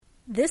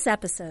This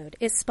episode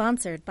is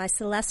sponsored by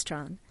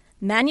Celestron,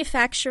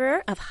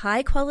 manufacturer of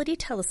high-quality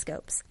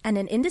telescopes and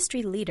an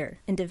industry leader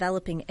in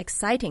developing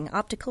exciting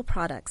optical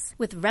products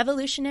with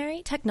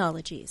revolutionary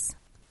technologies.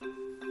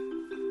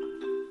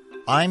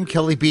 I'm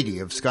Kelly Beatty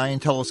of Sky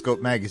and Telescope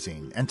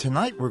magazine, and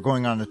tonight we're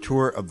going on a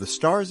tour of the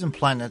stars and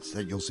planets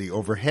that you'll see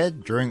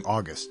overhead during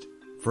August.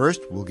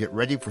 First, we'll get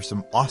ready for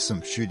some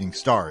awesome shooting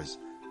stars,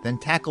 then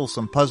tackle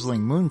some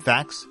puzzling moon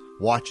facts,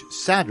 watch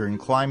Saturn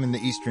climb in the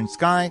eastern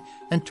sky,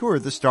 and tour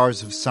the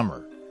stars of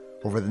summer.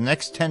 Over the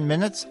next 10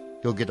 minutes,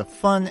 you'll get a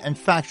fun and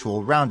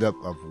factual roundup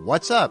of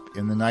what's up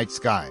in the night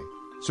sky.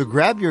 So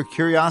grab your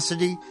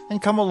curiosity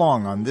and come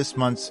along on this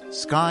month's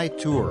Sky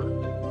Tour.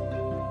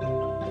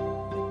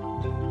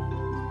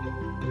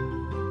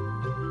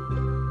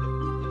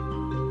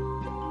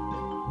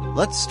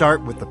 Let's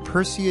start with the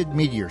Perseid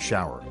meteor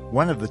shower,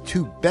 one of the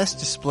two best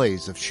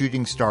displays of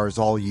shooting stars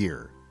all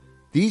year.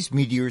 These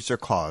meteors are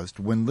caused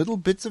when little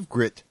bits of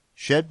grit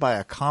shed by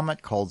a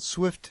comet called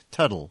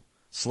Swift-Tuttle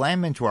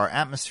slam into our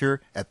atmosphere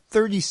at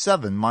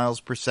 37 miles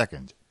per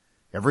second.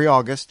 Every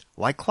August,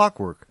 like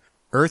clockwork,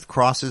 Earth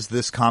crosses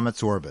this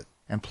comet's orbit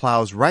and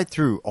plows right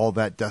through all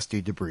that dusty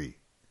debris.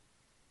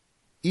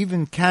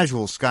 Even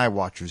casual sky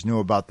watchers know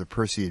about the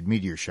Perseid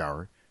meteor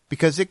shower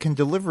because it can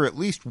deliver at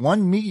least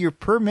one meteor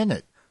per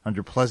minute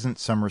under pleasant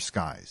summer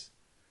skies.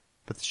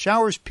 But the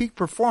shower's peak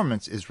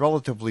performance is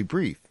relatively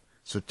brief,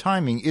 so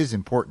timing is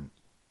important.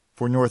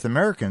 For North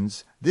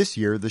Americans, this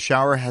year the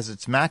shower has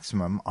its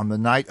maximum on the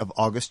night of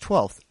August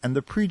 12th and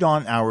the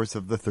pre-dawn hours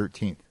of the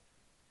 13th.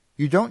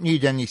 You don't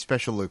need any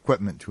special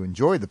equipment to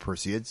enjoy the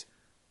Perseids,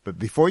 but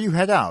before you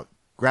head out,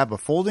 grab a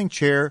folding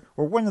chair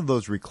or one of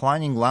those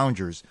reclining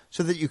loungers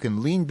so that you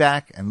can lean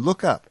back and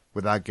look up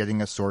without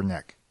getting a sore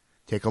neck.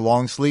 Take a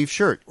long-sleeve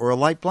shirt or a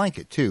light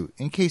blanket, too,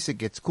 in case it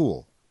gets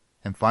cool.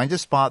 And find a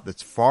spot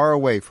that's far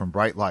away from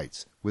bright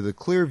lights, with a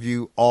clear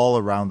view all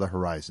around the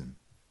horizon.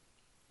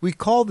 We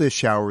call this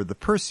shower the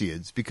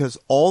Perseids because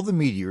all the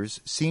meteors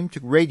seem to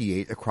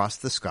radiate across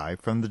the sky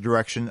from the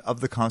direction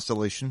of the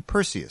constellation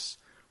Perseus,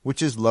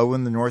 which is low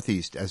in the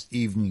northeast as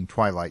evening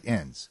twilight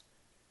ends.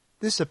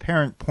 This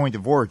apparent point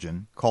of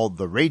origin, called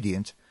the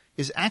radiant,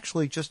 is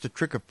actually just a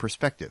trick of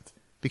perspective,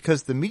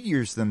 because the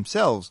meteors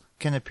themselves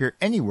can appear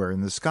anywhere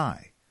in the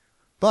sky.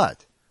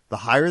 But the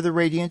higher the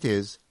radiant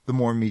is, the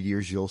more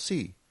meteors you'll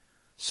see.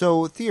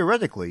 So,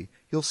 theoretically,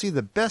 you'll see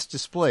the best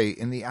display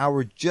in the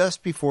hour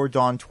just before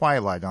dawn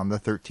twilight on the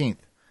 13th,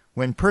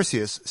 when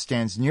Perseus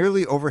stands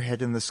nearly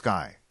overhead in the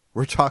sky.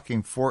 We're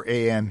talking 4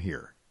 a.m.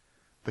 here.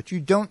 But you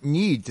don't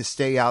need to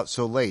stay out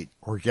so late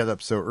or get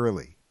up so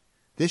early.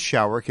 This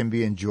shower can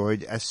be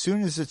enjoyed as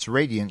soon as its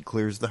radiant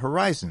clears the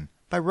horizon,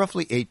 by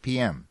roughly 8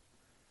 p.m.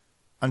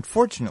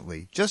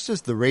 Unfortunately, just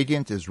as the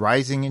radiant is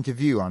rising into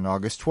view on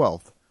August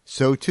 12th,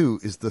 so too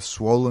is the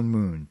swollen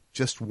moon,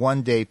 just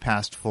 1 day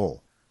past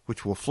full,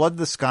 which will flood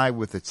the sky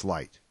with its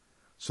light.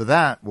 So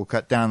that will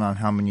cut down on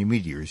how many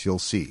meteors you'll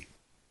see.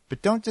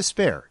 But don't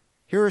despair.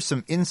 Here are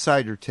some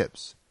insider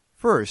tips.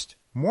 First,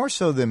 more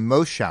so than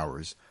most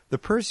showers, the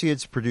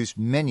Perseids produce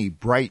many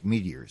bright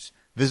meteors,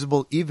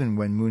 visible even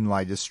when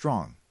moonlight is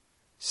strong.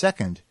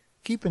 Second,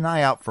 keep an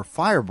eye out for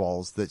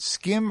fireballs that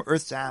skim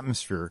Earth's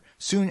atmosphere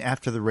soon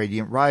after the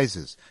radiant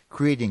rises,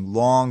 creating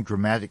long,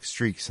 dramatic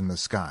streaks in the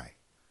sky.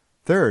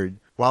 Third,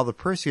 while the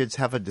Perseids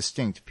have a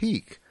distinct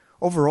peak,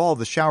 overall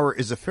the shower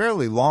is a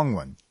fairly long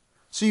one,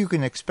 so you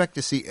can expect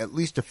to see at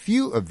least a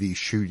few of these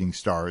shooting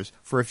stars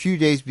for a few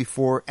days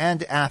before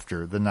and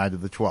after the night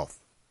of the 12th.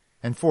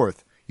 And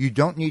fourth, you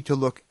don't need to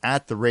look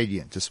at the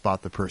radiant to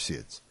spot the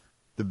Perseids.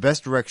 The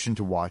best direction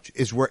to watch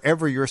is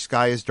wherever your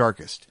sky is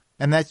darkest,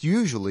 and that's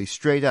usually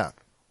straight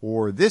up,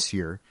 or this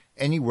year,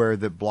 anywhere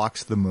that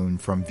blocks the moon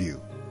from view.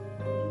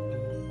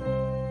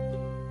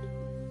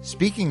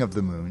 Speaking of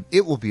the moon,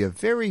 it will be a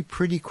very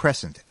pretty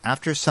crescent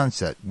after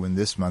sunset when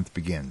this month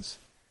begins.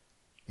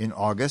 In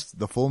August,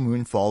 the full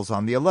moon falls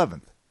on the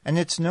 11th, and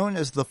it's known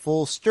as the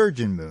full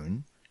sturgeon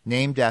moon,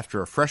 named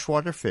after a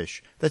freshwater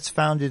fish that's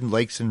found in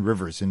lakes and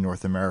rivers in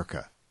North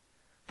America.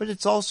 But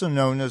it's also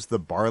known as the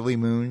barley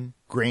moon,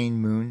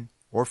 grain moon,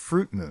 or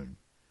fruit moon.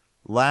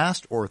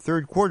 Last or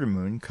third quarter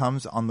moon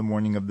comes on the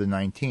morning of the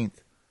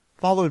 19th,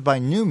 followed by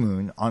new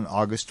moon on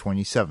August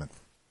 27th.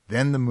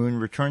 Then the moon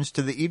returns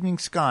to the evening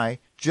sky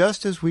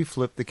just as we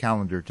flip the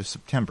calendar to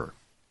September.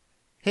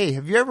 Hey,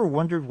 have you ever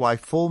wondered why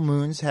full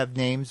moons have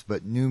names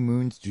but new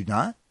moons do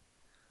not?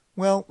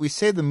 Well, we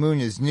say the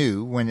moon is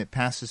new when it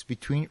passes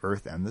between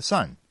Earth and the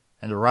sun,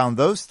 and around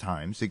those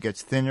times it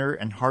gets thinner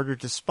and harder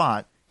to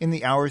spot in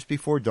the hours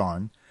before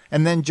dawn,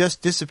 and then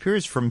just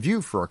disappears from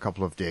view for a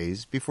couple of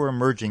days before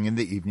emerging in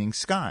the evening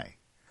sky.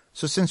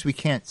 So since we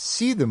can't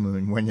see the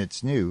moon when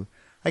it's new,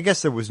 I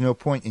guess there was no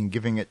point in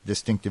giving it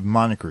distinctive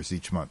monikers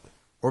each month.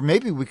 Or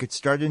maybe we could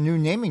start a new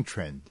naming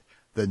trend,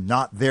 the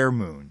not there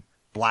moon,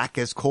 black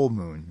as coal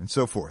moon, and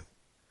so forth.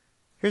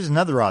 Here's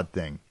another odd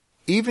thing.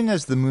 Even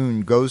as the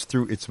moon goes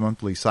through its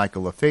monthly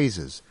cycle of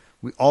phases,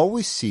 we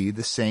always see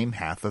the same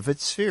half of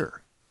its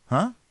sphere.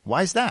 Huh?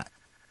 Why's that?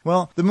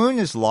 Well, the moon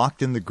is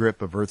locked in the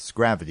grip of Earth's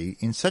gravity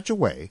in such a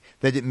way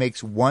that it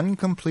makes one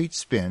complete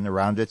spin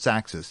around its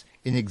axis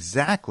in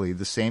exactly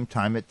the same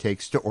time it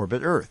takes to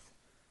orbit Earth.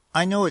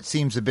 I know it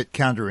seems a bit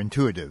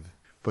counterintuitive,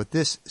 but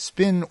this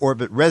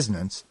spin-orbit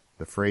resonance,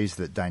 the phrase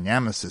that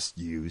dynamicists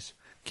use,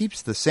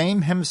 keeps the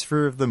same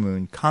hemisphere of the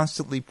moon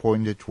constantly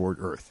pointed toward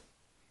Earth.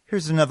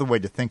 Here's another way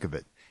to think of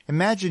it.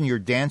 Imagine you're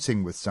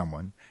dancing with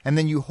someone, and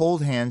then you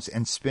hold hands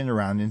and spin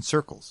around in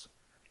circles.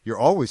 You're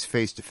always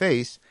face to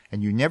face,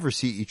 and you never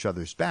see each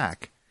other's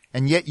back,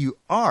 and yet you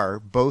are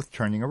both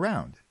turning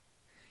around.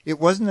 It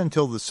wasn't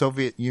until the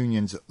Soviet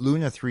Union's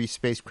Luna 3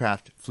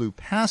 spacecraft flew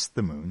past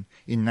the moon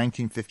in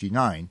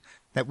 1959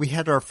 that we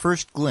had our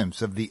first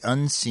glimpse of the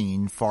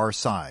unseen far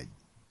side.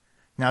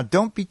 Now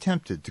don't be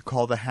tempted to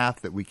call the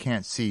half that we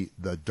can't see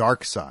the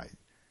dark side.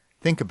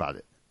 Think about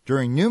it.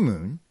 During new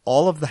moon,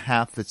 all of the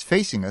half that's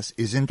facing us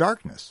is in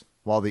darkness,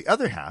 while the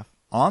other half,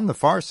 on the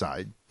far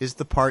side, is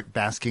the part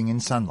basking in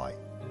sunlight.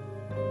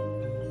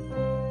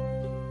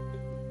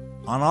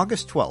 On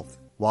August 12th,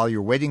 while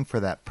you're waiting for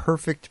that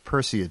perfect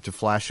Perseid to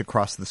flash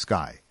across the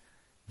sky,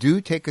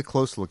 do take a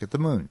close look at the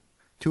moon.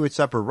 To its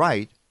upper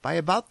right, by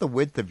about the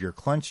width of your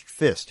clenched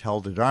fist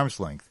held at arm's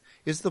length,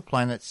 is the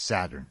planet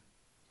Saturn.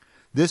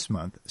 This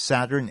month,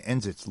 Saturn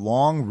ends its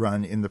long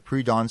run in the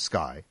pre-dawn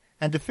sky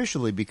and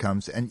officially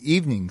becomes an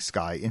evening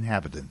sky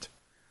inhabitant.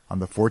 On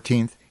the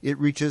 14th, it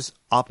reaches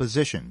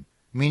opposition,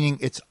 meaning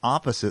it's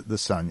opposite the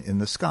sun in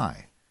the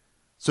sky.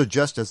 So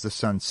just as the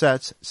sun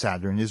sets,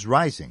 Saturn is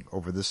rising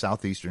over the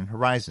southeastern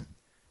horizon.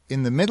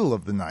 In the middle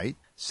of the night,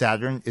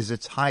 Saturn is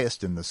its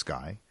highest in the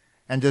sky,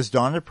 and as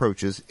dawn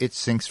approaches, it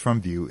sinks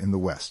from view in the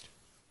west.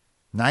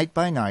 Night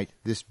by night,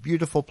 this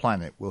beautiful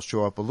planet will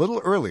show up a little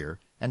earlier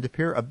and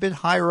appear a bit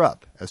higher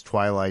up as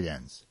twilight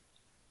ends.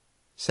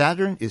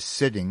 Saturn is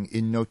sitting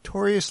in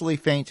notoriously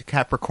faint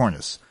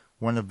Capricornus,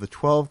 one of the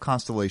 12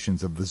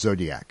 constellations of the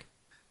zodiac.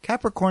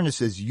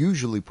 Capricornus is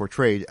usually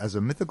portrayed as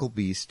a mythical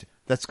beast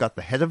that's got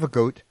the head of a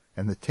goat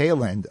and the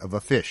tail end of a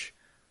fish.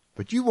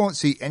 But you won't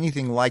see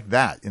anything like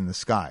that in the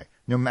sky,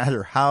 no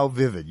matter how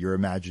vivid your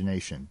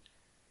imagination.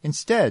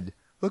 Instead,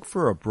 look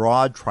for a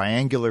broad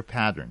triangular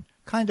pattern,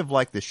 kind of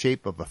like the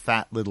shape of a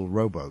fat little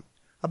rowboat,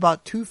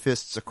 about 2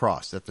 fists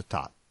across at the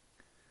top.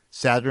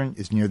 Saturn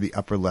is near the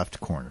upper left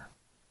corner.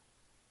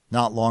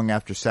 Not long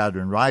after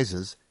Saturn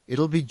rises,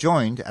 it'll be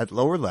joined at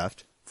lower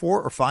left,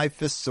 4 or 5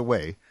 fists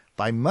away,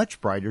 by much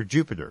brighter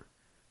Jupiter.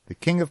 The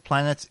king of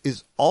planets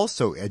is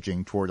also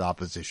edging toward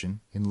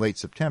opposition in late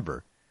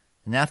September,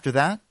 and after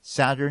that,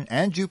 Saturn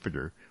and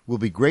Jupiter will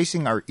be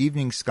gracing our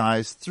evening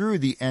skies through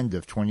the end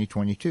of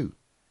 2022.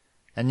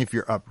 And if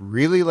you're up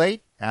really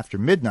late, after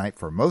midnight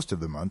for most of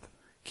the month,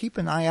 keep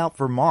an eye out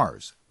for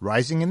Mars,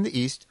 rising in the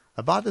east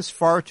about as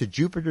far to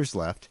Jupiter's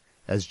left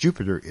as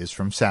Jupiter is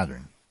from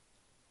Saturn.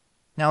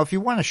 Now, if you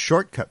want a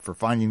shortcut for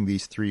finding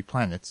these 3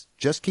 planets,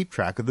 just keep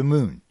track of the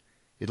moon.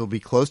 It'll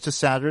be close to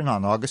Saturn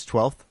on August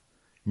 12th,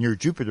 near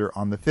Jupiter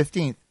on the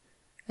 15th,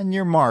 and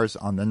near Mars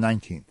on the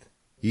 19th.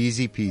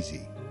 Easy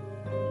peasy.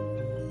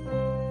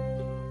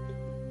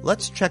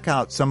 Let's check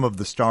out some of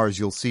the stars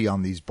you'll see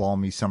on these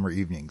balmy summer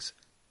evenings.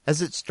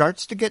 As it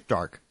starts to get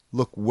dark,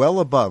 look well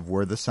above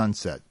where the sun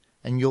set,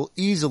 and you'll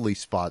easily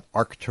spot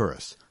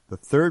Arcturus, the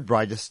 3rd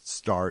brightest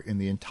star in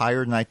the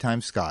entire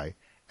nighttime sky,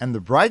 and the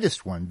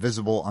brightest one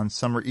visible on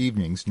summer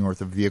evenings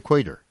north of the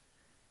equator.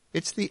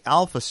 It's the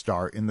alpha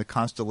star in the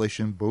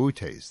constellation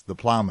Boötes, the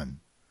Plowman.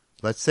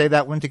 Let's say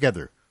that one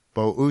together,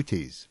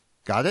 Boötes.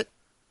 Got it?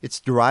 It's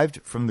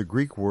derived from the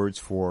Greek words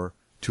for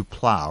to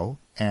plow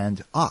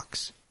and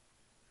ox.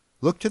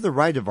 Look to the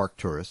right of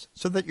Arcturus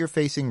so that you're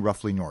facing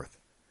roughly north.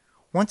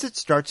 Once it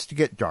starts to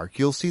get dark,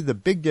 you'll see the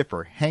Big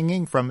Dipper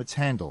hanging from its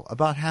handle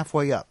about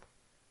halfway up.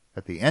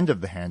 At the end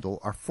of the handle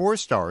are 4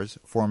 stars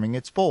forming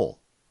its bowl.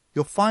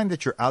 You'll find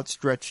that your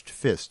outstretched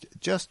fist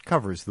just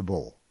covers the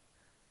bowl.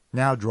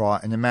 Now draw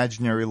an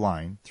imaginary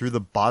line through the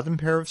bottom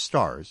pair of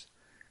stars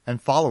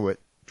and follow it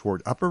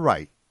toward upper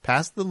right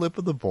past the lip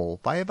of the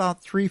bowl by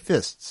about 3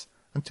 fists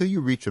until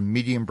you reach a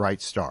medium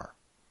bright star.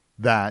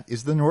 That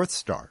is the North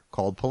Star,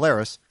 called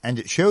Polaris, and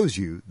it shows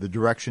you the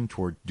direction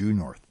toward due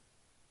north.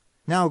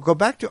 Now go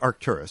back to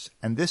Arcturus,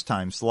 and this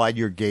time slide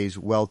your gaze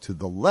well to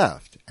the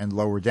left and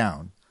lower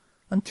down,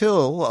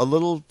 until, a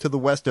little to the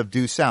west of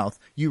due south,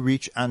 you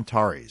reach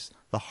Antares,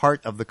 the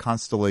heart of the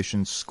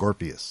constellation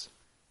Scorpius.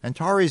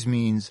 Antares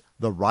means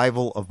the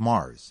rival of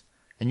Mars,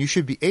 and you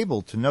should be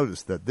able to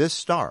notice that this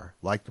star,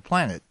 like the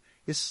planet,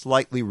 is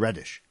slightly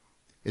reddish.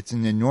 It's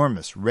an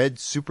enormous red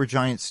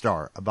supergiant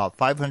star about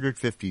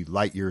 550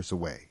 light-years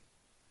away.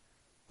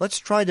 Let's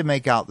try to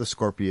make out the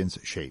Scorpion's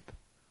shape.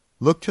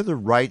 Look to the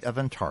right of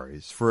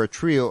Antares for a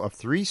trio of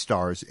 3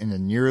 stars in a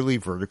nearly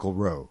vertical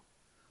row.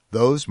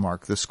 Those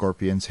mark the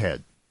Scorpion's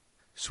head.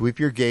 Sweep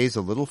your gaze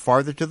a little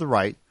farther to the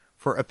right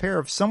for a pair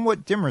of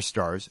somewhat dimmer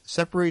stars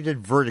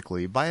separated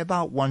vertically by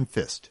about 1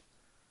 fist.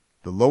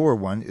 The lower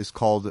one is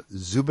called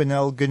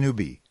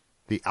Zubenel-Genubi,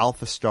 the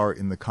alpha star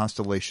in the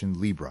constellation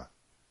Libra.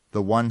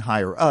 The one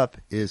higher up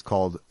is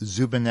called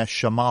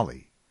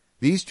Zubenesh-Shamali.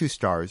 These two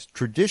stars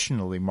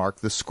traditionally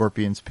mark the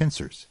Scorpion's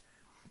pincers.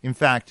 In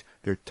fact,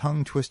 their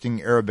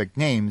tongue-twisting Arabic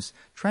names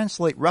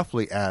translate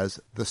roughly as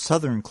the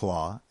Southern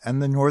Claw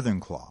and the Northern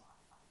Claw.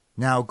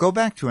 Now go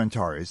back to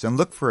Antares and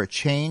look for a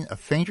chain of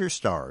fainter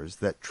stars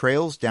that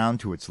trails down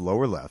to its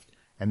lower left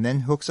and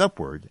then hooks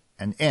upward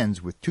and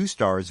ends with two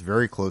stars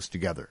very close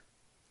together.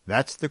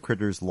 That's the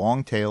critter's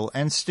long tail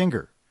and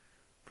stinger.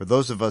 For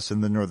those of us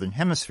in the Northern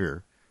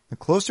Hemisphere, the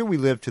closer we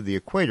live to the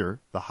equator,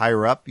 the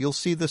higher up you'll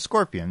see the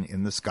Scorpion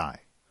in the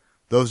sky.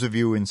 Those of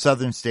you in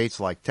southern states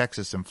like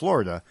Texas and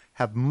Florida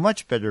have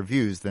much better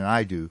views than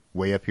I do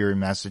way up here in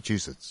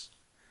Massachusetts.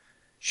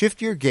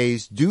 Shift your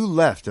gaze due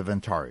left of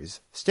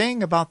Antares,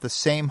 staying about the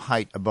same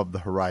height above the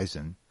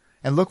horizon,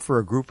 and look for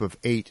a group of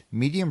 8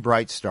 medium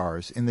bright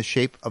stars in the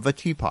shape of a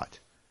teapot.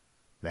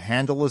 The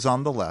handle is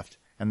on the left,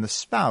 and the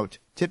spout,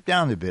 tipped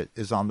down a bit,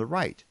 is on the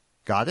right.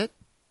 Got it?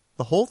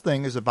 The whole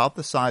thing is about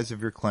the size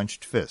of your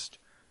clenched fist.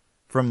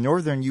 From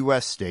northern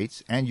U.S.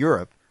 states and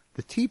Europe,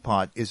 the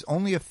teapot is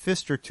only a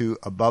fist or two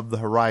above the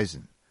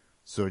horizon,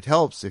 so it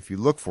helps if you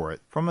look for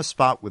it from a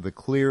spot with a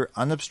clear,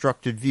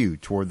 unobstructed view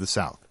toward the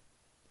south.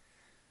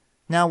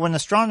 Now, when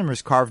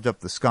astronomers carved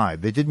up the sky,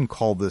 they didn't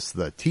call this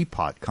the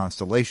Teapot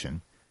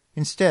constellation.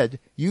 Instead,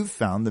 you've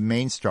found the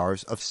main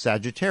stars of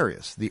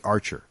Sagittarius, the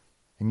Archer,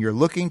 and you're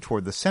looking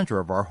toward the center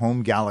of our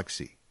home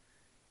galaxy.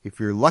 If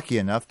you're lucky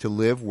enough to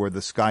live where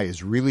the sky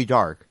is really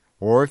dark,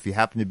 or if you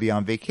happen to be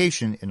on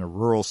vacation in a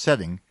rural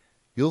setting,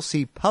 you'll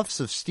see puffs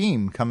of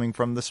steam coming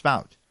from the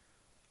spout.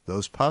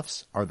 Those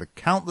puffs are the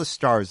countless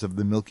stars of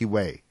the Milky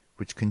Way,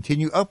 which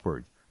continue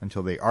upward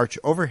until they arch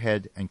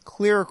overhead and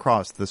clear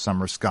across the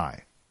summer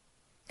sky.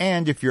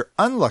 And if you're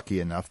unlucky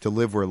enough to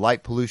live where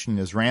light pollution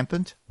is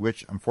rampant,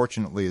 which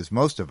unfortunately is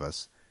most of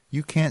us,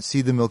 you can't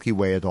see the Milky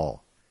Way at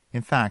all.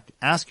 In fact,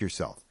 ask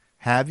yourself,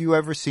 have you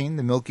ever seen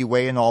the Milky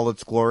Way in all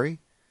its glory?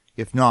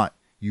 If not,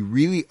 you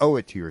really owe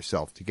it to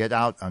yourself to get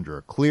out under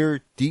a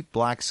clear, deep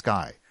black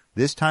sky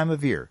this time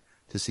of year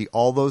to see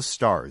all those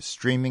stars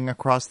streaming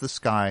across the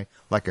sky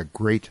like a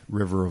great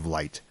river of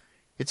light.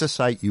 It's a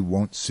sight you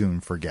won't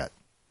soon forget.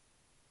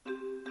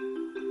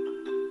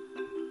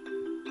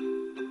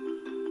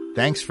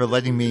 Thanks for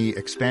letting me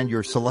expand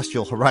your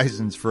celestial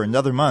horizons for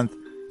another month.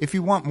 If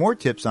you want more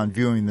tips on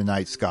viewing the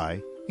night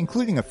sky,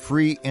 including a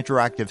free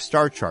interactive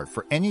star chart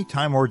for any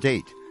time or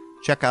date,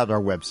 check out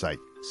our website,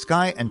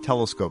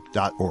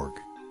 skyandtelescope.org.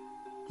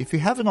 If you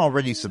haven't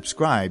already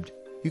subscribed,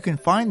 you can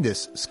find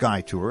this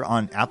Sky Tour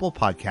on Apple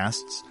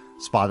Podcasts,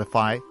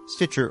 Spotify,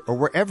 Stitcher, or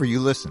wherever you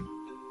listen.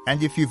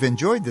 And if you've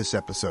enjoyed this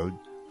episode,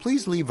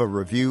 please leave a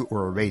review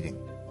or a rating.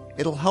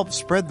 It'll help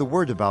spread the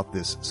word about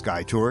this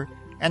Sky Tour,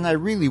 and I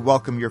really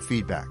welcome your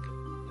feedback.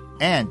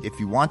 And if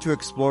you want to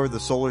explore the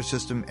solar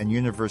system and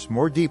universe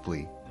more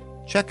deeply,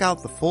 check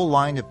out the full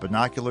line of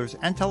binoculars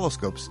and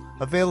telescopes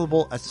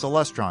available at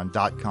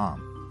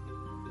Celestron.com.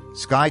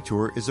 Sky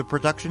Tour is a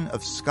production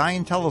of Sky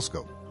and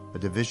Telescope, a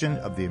division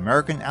of the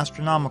American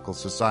Astronomical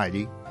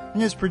Society,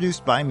 and is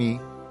produced by me,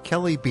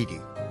 Kelly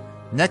Beatty.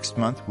 Next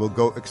month, we'll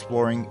go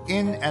exploring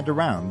in and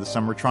around the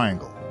Summer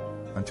Triangle.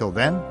 Until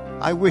then,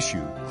 I wish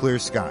you clear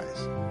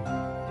skies.